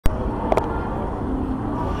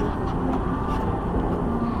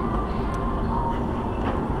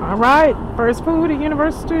Alright, first food at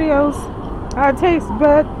Universal Studios. How it tastes,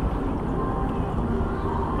 bud?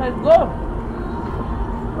 Let's go.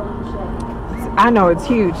 I know it's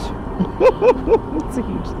huge. It's a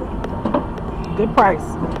huge thing. Good price.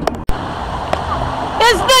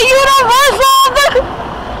 It's the Universal of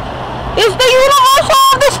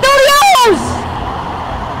the Studios!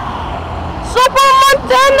 Super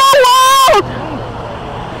Nintendo World!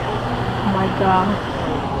 Oh my god.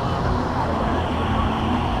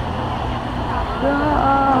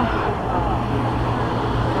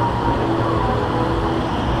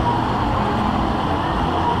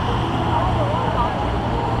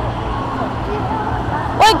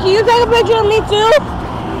 Wait, can you take a picture of me too?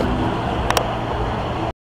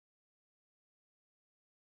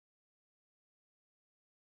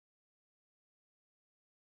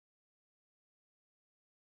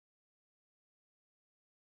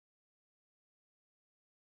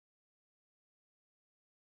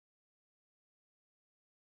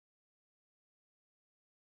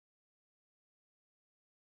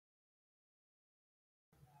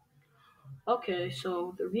 Okay,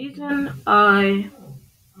 so the reason I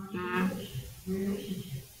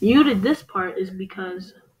muted this part is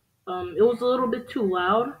because it was a little bit too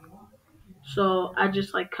loud. So I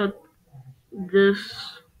just cut this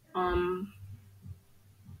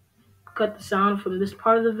cut the sound from this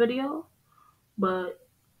part of the video, but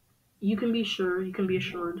you can be assured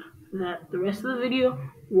that the rest of the video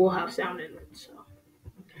will have sound in it. So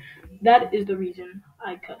that is the reason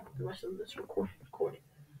I cut the rest of this recording.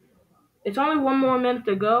 It's only 1 more minute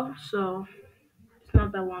to go, so it's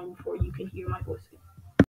not that long before you can hear my voice again.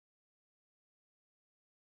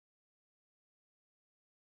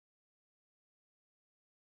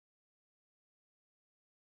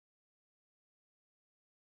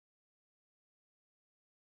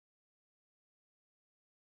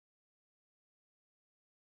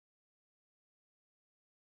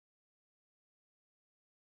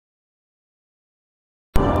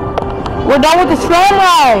 We're done with the tram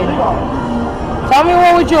ride. Tell me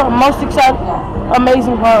what was your most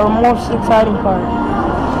amazing part or most exciting part?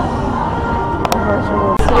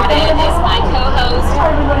 It is my co-host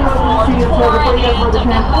for the tour and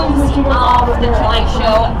the host of the Tonight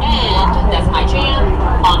Show, and that's my jam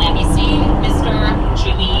on NBC, Mr.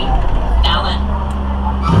 Jimmy Fallon.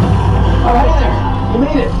 Oh, hey there. You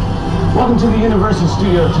made it. Welcome to the Universal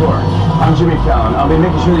Studio Tour. I'm Jimmy Fallon. I'll be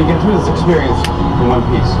making sure you get through this experience in one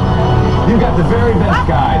piece. You've got the very best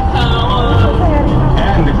guide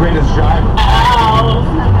and the greatest driver.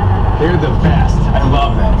 They're the best. I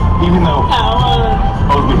love them. Even though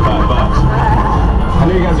owes me $5. I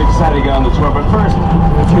know you guys are excited to get on the tour, but first,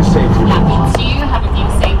 a few safety rules. Happy to have a few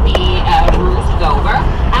safety rules to go over.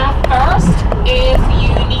 First, if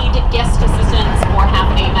you need guest assistance or have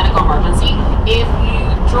a medical emergency, if you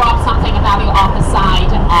drop something of value off the side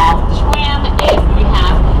of the tram, if you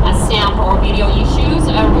have a sound or video issues,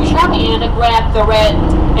 reach out and grab the red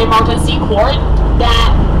emergency cord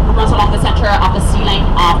that runs along the center of the ceiling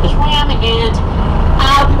of the tram, and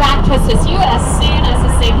I'll be back to assist you as soon as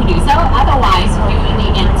it's safe to do so. Otherwise, during the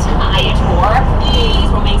entire tour, please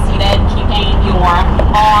remain seated, keeping your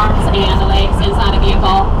arms and legs inside the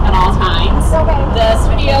vehicle at all times. This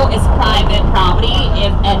video is private property.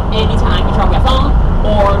 If at any time you drop your phone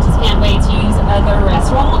or just can't wait to use the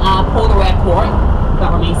restroom, pull the red cord,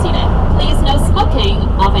 but remain seated. Please no smoking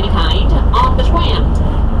of any kind on the tram.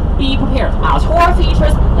 Be prepared. Our tour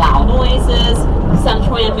features loud noises, sudden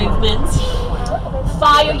tram movements,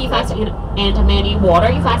 fire effects, and many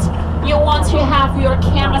water effects. You want to have your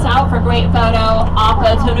cameras out for great photo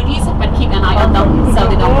opportunities, but keep an eye on them so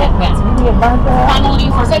they don't get wet. Finally,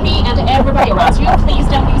 for safety and everybody around you, please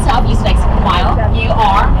don't use selfie sticks while you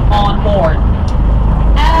are on board.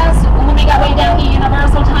 As we make our way down the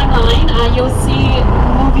Universal timeline, you'll see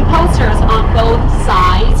movie posters on both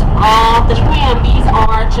sides of the tram. These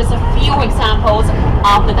are just a few examples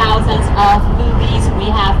of the thousands of movies we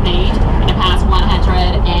have made in the past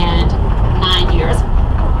 109 years.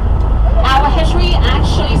 Our history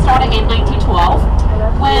actually started in 1912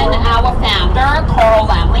 when our founder, Carl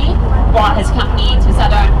Laemmle, brought his company to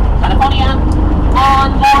Southern California.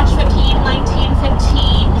 On March 15,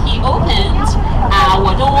 1915, he opened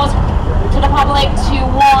our doors to the public to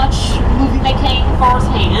watch movie making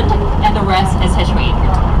firsthand, and the rest is history.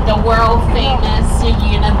 The world-famous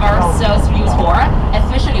Universal Studios Tour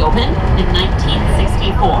officially opened in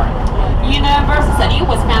 1964. Universal City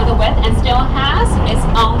was founded with and still has its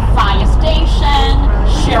own fire station,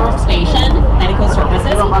 sheriff station, medical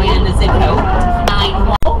services, and the zip code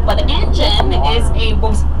 911. But the engine is a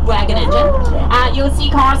Volkswagen engine. You'll see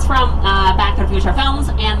cars from Back to the Future films,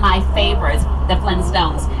 and my favorites, the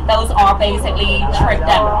Flintstones. Those are basically tricked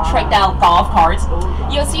out golf carts.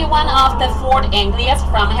 You'll see one of the Ford Anglias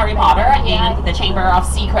from Harry Potter and the Chamber of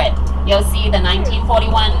Secret. You'll see the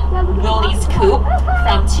 1941 Willys Coupe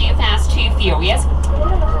from Too Fast, Too Furious.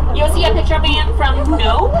 You'll see a picture of man from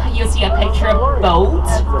Nope. You'll see a picture of Boat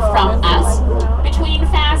from Us. Between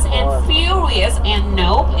Fast and Furious and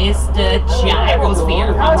Nope is the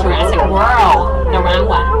gyrosphere from Jurassic World, the round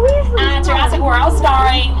one. Jurassic World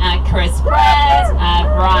starring Chris Pratt,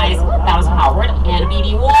 Bryce Dallas Howard, and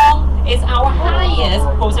B.D. Wong is our highest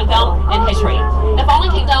grossing film in history. The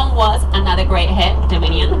Fallen Kingdom was another great hit.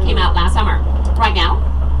 Dominion came out last summer. Right now,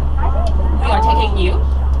 we are taking you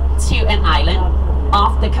to an island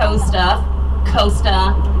off the coast of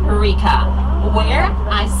Costa Rica, where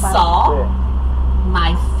I saw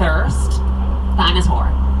my first dinosaur.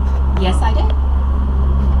 Yes, I did.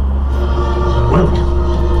 Welcome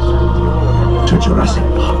to Jurassic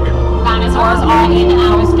Park. Dinosaurs are in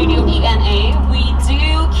our studio DNA. We do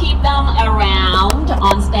keep them around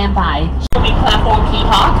on standby. Streaming platform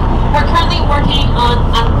Peacock. We're currently working on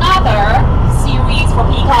another series for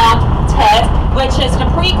Peacock, Ted, which is the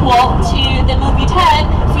prequel to the movie Ted,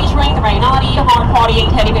 featuring the very naughty, hard-partying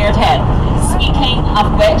teddy bear Ted. Speaking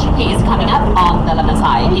of which, he is coming up on the left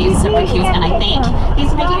side. He's super cute, and I think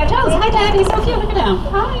he's making your toes. Hi, Ted. He's so cute. Look at him.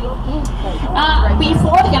 Hi.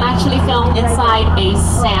 Before we can actually film inside a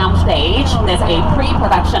sound stage, there's a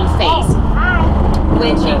pre-production phase,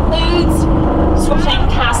 which includes scripting,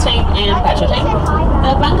 casting, and budgeting.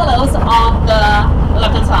 The bungalows on the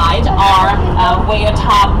left-hand side are where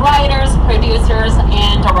top writers, producers,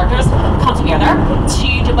 and directors come together to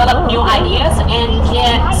develop new ideas and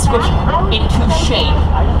get script into shape.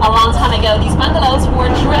 A long time ago, these bungalows were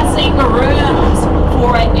dressing rooms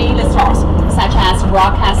for A-list stars, such as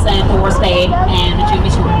Rock Hudson, Doris Day, and Jimmy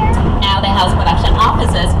Stewart. Now they house production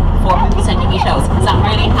offices for movies and TV shows. Some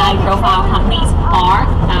really high-profile companies are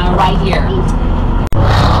right here.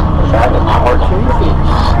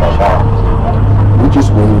 We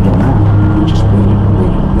just waited a minute. We just waited.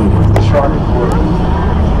 The shark was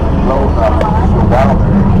low for a while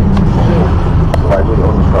there. So I really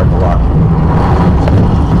own the shark a lot.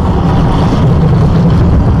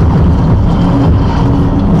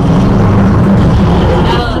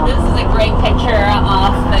 Oh, this is a great picture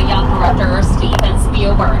of the young director Steven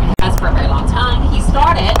Spielberg. Has for a very long time. He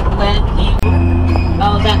started when he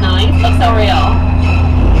that knife looks so real.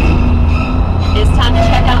 It's time to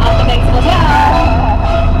check out the Bates Motel.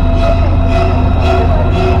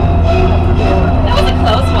 That was a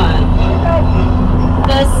close one.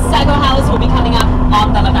 The Psycho House will be coming up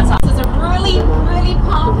on the left side. This is a really, really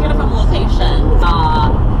popular film location.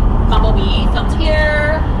 Bumblebee filmed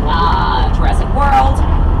here, Jurassic World,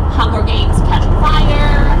 Hunger Games Catching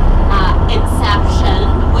Fire, Inception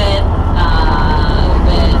with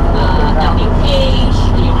Ellie Page,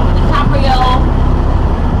 Leonardo DiCaprio.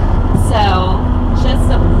 So, just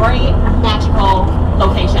a very magical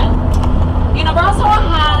location. Universal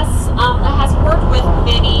has worked with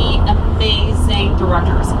many amazing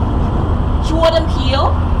directors. Jordan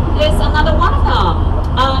Peele is another one of them.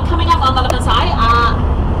 Coming up on the left side,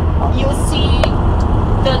 you'll see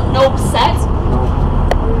the Nope set,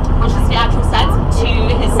 which is the actual set to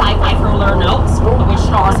his sci-fi thriller Nope, which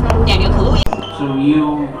stars Daniel Kaluuya. So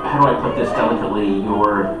you, how do I put this delicately,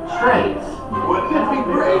 you're straight. Wouldn't it be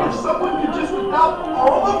great if someone could just adopt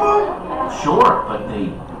all of them? Sure, but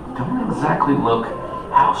they don't exactly look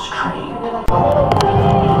house trained.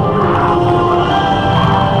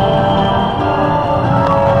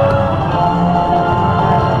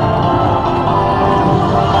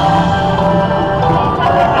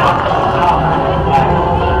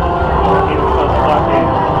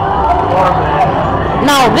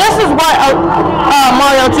 No, this is what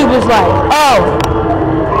Mario Tube is like. Oh.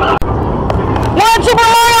 One Super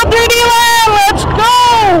Mario 3D Land! Let's go!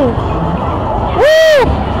 Woo!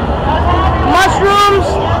 Mushrooms.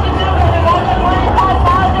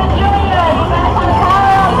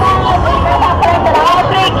 All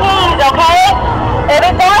 3 keys, okay?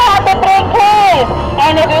 Every door has the 3 keys.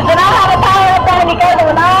 And if you do not have a power up there, you guys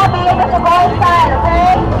will not be able to go inside,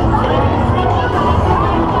 okay?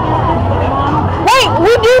 Wait,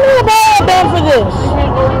 we do need a power band for this.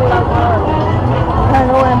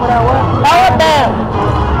 Power band.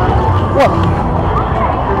 What?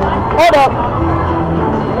 Hold up.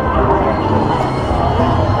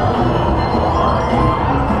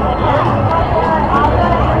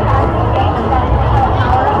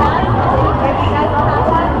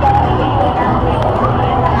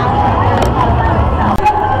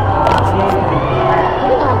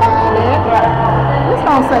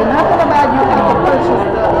 don't say nothing about you have to purchase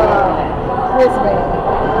the wristband.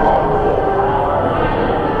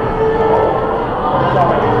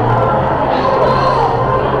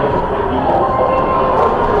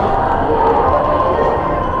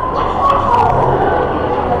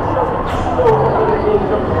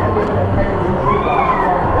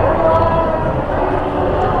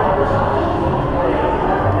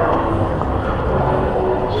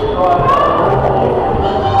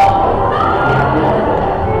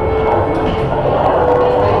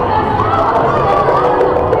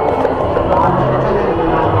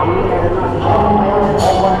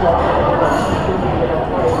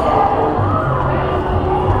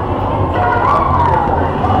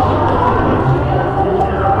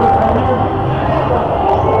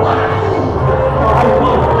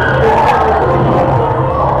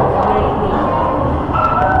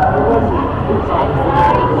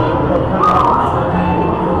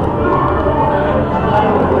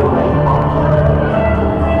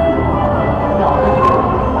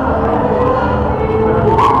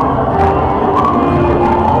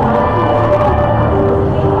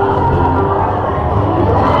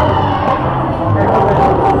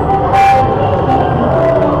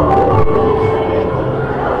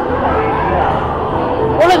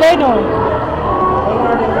 What are they doing?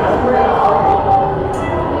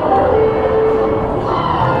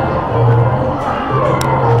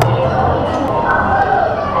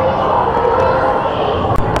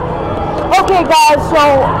 Okay guys, so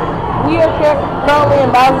we are currently in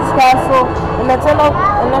Bowser's Castle in Nintendo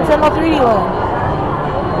 3D Land.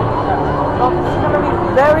 So this is going to be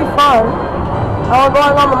very fun. And we're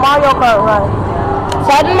going on the Mario Kart ride.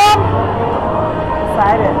 Excited, Mom?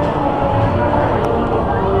 Excited.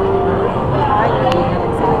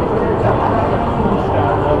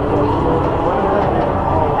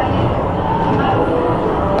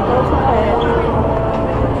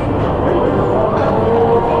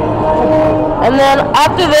 And then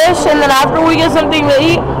after this, and then after we get something to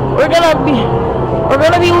eat, we're gonna be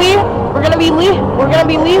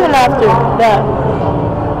leaving after that.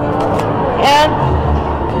 And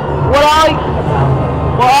what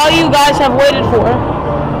all you guys have waited for,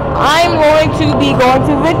 I'm going to be going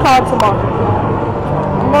to VidCon tomorrow.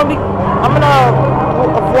 I'm gonna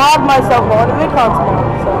vlog myself going to VidCon tomorrow.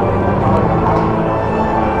 So.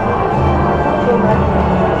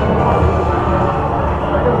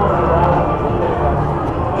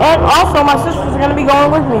 And also, my sister's gonna be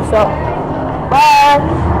going with me, so bye.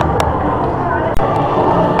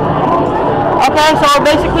 Okay, so we're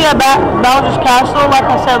basically at Bowser's Castle, like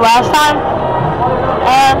I said last time.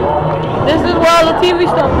 And this is where all the TV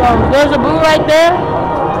stuff goes. There's a booth right there.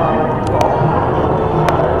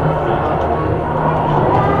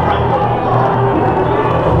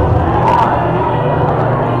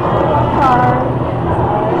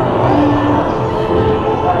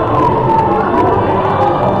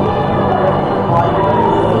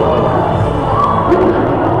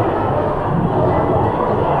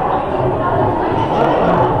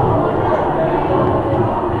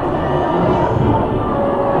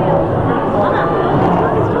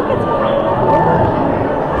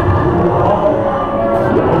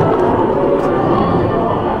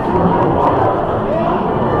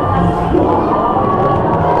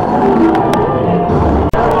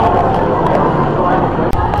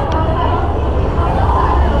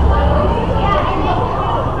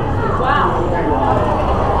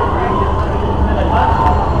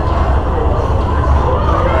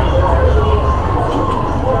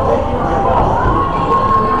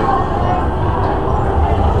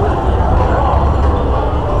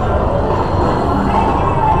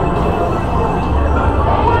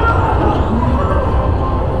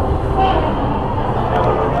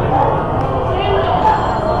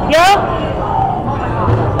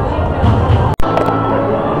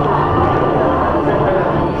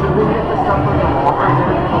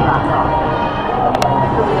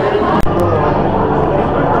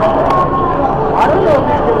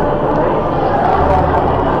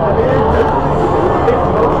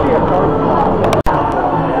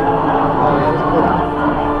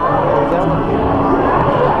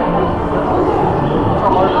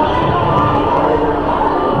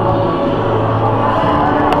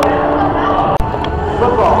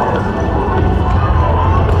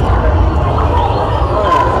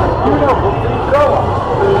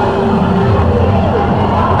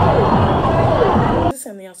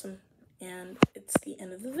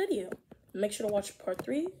 Make sure to watch part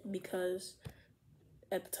 3 because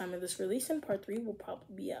at the time of this release, part 3 will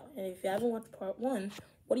probably be out. And if you haven't watched part 1,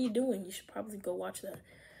 what are you doing? You should probably go watch that.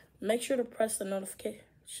 Make sure to press the notification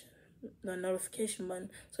the notification button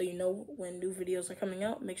so you know when new videos are coming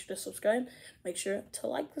out. Make sure to subscribe. Make sure to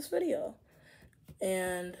like this video.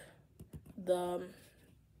 And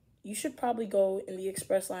you should probably go in the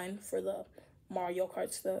express line for the Mario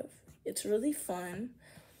Kart stuff. It's really fun,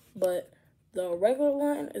 but the regular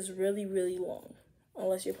line is really, really long,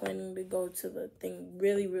 unless you're planning to go to the thing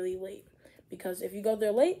really, really late. Because if you go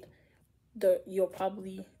there late, the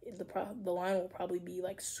line will probably be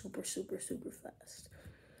like super, super, super fast.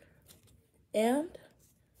 And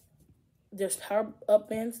there's power-up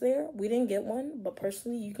bands there. We didn't get one, but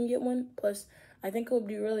personally, you can get one. Plus, I think it would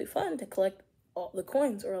be really fun to collect all the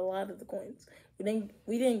coins, or a lot of the coins. We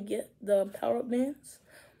didn't get the power-up bands,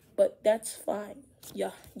 but that's fine.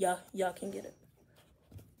 Y'all can get it.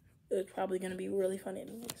 It's probably gonna be really fun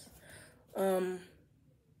anyways.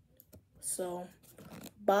 So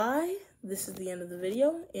bye. This is the end of the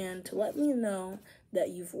video, and to let me know that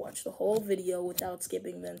you've watched the whole video without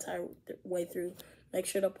skipping the entire way through, make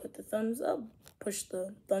sure to put the thumbs up, push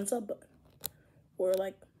the thumbs up button, or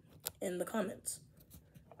like in the comments.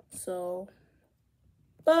 So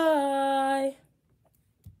bye.